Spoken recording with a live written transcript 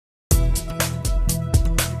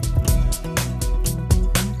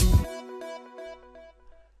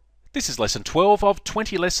This is lesson 12 of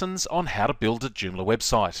 20 lessons on how to build a Joomla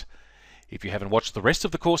website. If you haven't watched the rest of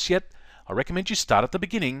the course yet, I recommend you start at the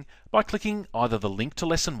beginning by clicking either the link to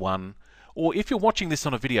lesson 1, or if you're watching this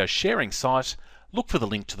on a video sharing site, look for the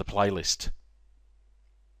link to the playlist.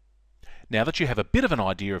 Now that you have a bit of an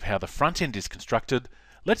idea of how the front end is constructed,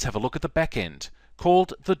 let's have a look at the back end,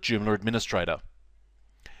 called the Joomla Administrator.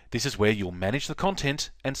 This is where you'll manage the content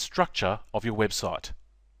and structure of your website.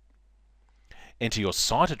 Enter your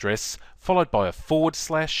site address followed by a /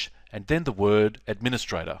 and then the word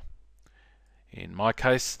administrator. In my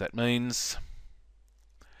case, that means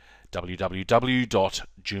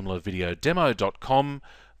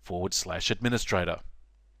www.joomlavideodemo.com/administrator.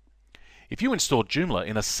 If you installed Joomla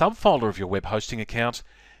in a subfolder of your web hosting account,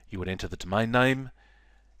 you would enter the domain name,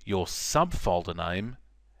 your subfolder name,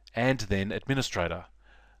 and then administrator.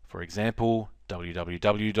 For example,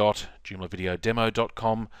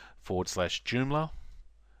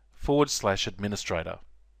 www.joomlavideodemo.com/Joomla/administrator.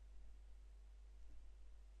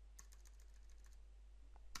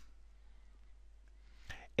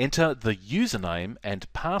 Enter the username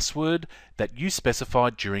and password that you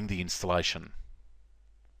specified during the installation.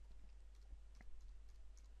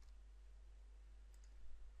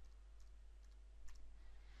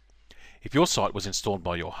 If your site was installed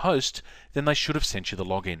by your host, then they should have sent you the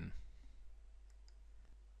login.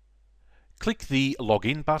 Click the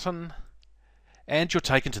Login button, and you're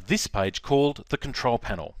taken to this page called the Control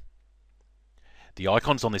Panel. The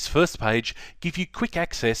icons on this first page give you quick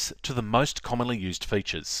access to the most commonly used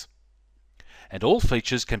features. And all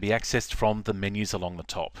features can be accessed from the menus along the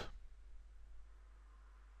top.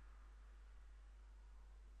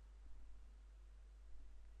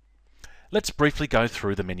 Let's briefly go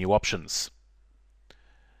through the menu options.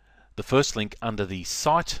 The first link under the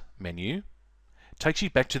Site menu takes you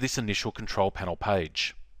back to this initial control panel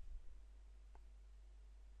page.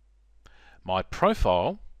 My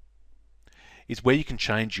Profile is where you can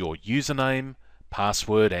change your username,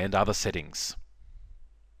 password, and other settings.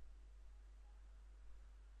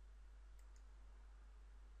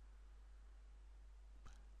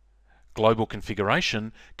 Global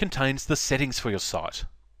Configuration contains the settings for your site.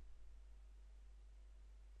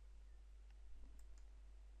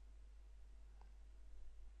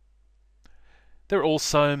 There are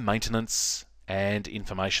also maintenance and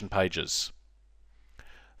information pages.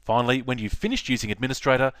 Finally, when you've finished using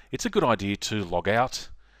Administrator, it's a good idea to log out,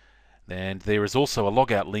 and there is also a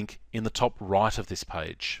logout link in the top right of this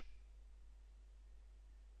page.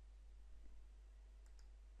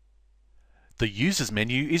 The Users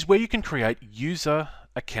menu is where you can create user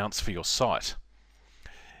accounts for your site.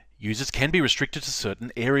 Users can be restricted to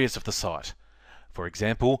certain areas of the site. For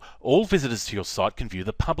example, all visitors to your site can view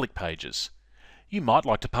the public pages. You might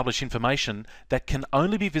like to publish information that can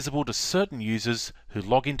only be visible to certain users who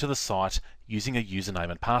log into the site using a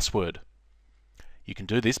username and password. You can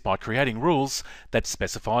do this by creating rules that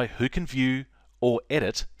specify who can view or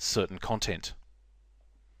edit certain content.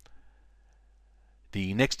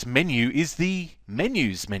 The next menu is the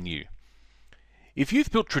Menus menu. If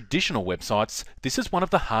you've built traditional websites, this is one of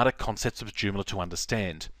the harder concepts of Joomla to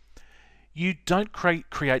understand. You don't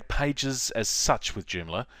create pages as such with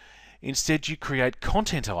Joomla. Instead, you create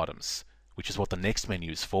content items, which is what the next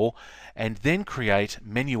menu is for, and then create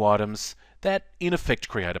menu items that in effect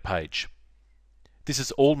create a page. This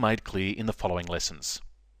is all made clear in the following lessons.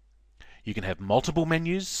 You can have multiple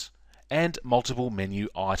menus and multiple menu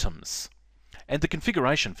items, and the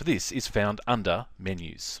configuration for this is found under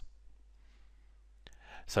Menus.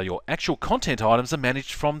 So your actual content items are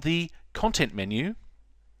managed from the Content menu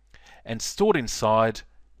and stored inside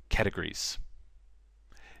Categories.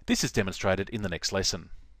 This is demonstrated in the next lesson.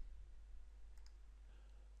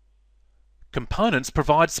 Components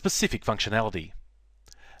provide specific functionality.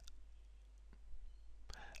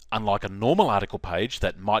 Unlike a normal article page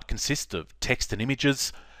that might consist of text and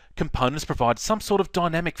images, components provide some sort of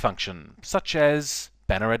dynamic function, such as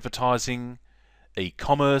banner advertising,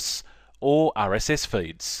 e-commerce, or RSS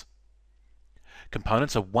feeds.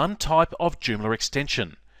 Components are one type of Joomla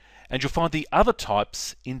extension, and you'll find the other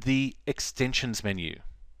types in the Extensions menu.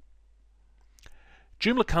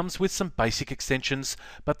 Joomla comes with some basic extensions,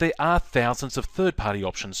 but there are thousands of third-party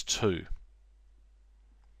options too.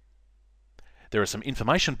 There are some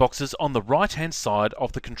information boxes on the right-hand side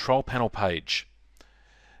of the control panel page.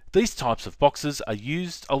 These types of boxes are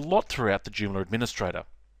used a lot throughout the Joomla Administrator.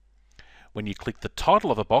 When you click the title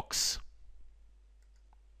of a box,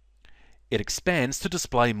 it expands to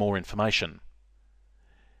display more information.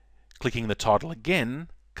 Clicking the title again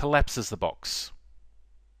collapses the box.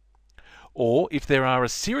 Or if there are a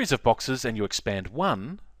series of boxes and you expand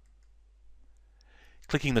one,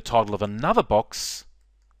 Clicking the title of another box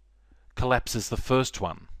collapses the first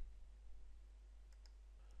one.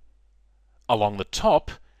 Along the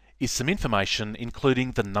top is some information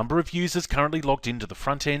including the number of users currently logged into the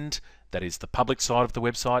front end, that is the public side of the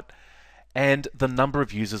website, and the number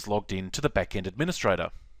of users logged in to the back-end administrator.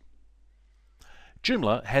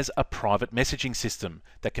 Joomla has a private messaging system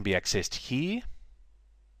that can be accessed here,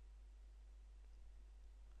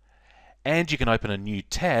 and you can open a new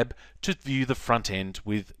tab to view the front end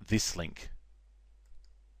with this link.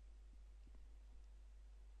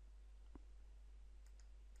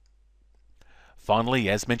 Finally,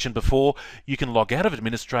 as mentioned before, you can log out of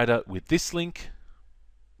Administrator with this link,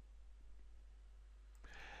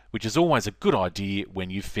 which is always a good idea when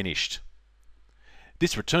you've finished.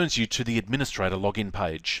 This returns you to the Administrator login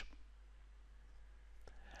page.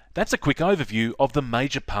 That's a quick overview of the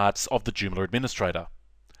major parts of the Joomla Administrator.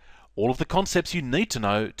 All of the concepts you need to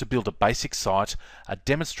know to build a basic site are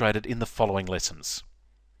demonstrated in the following lessons.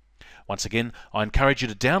 Once again, I encourage you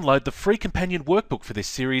to download the free companion workbook for this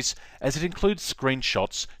series, as it includes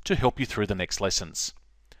screenshots to help you through the next lessons.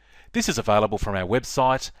 This is available from our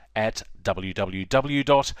website at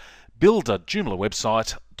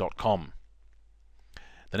www.buildajoomlawebsite.com.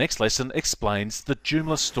 The next lesson explains the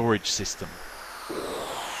Joomla storage system.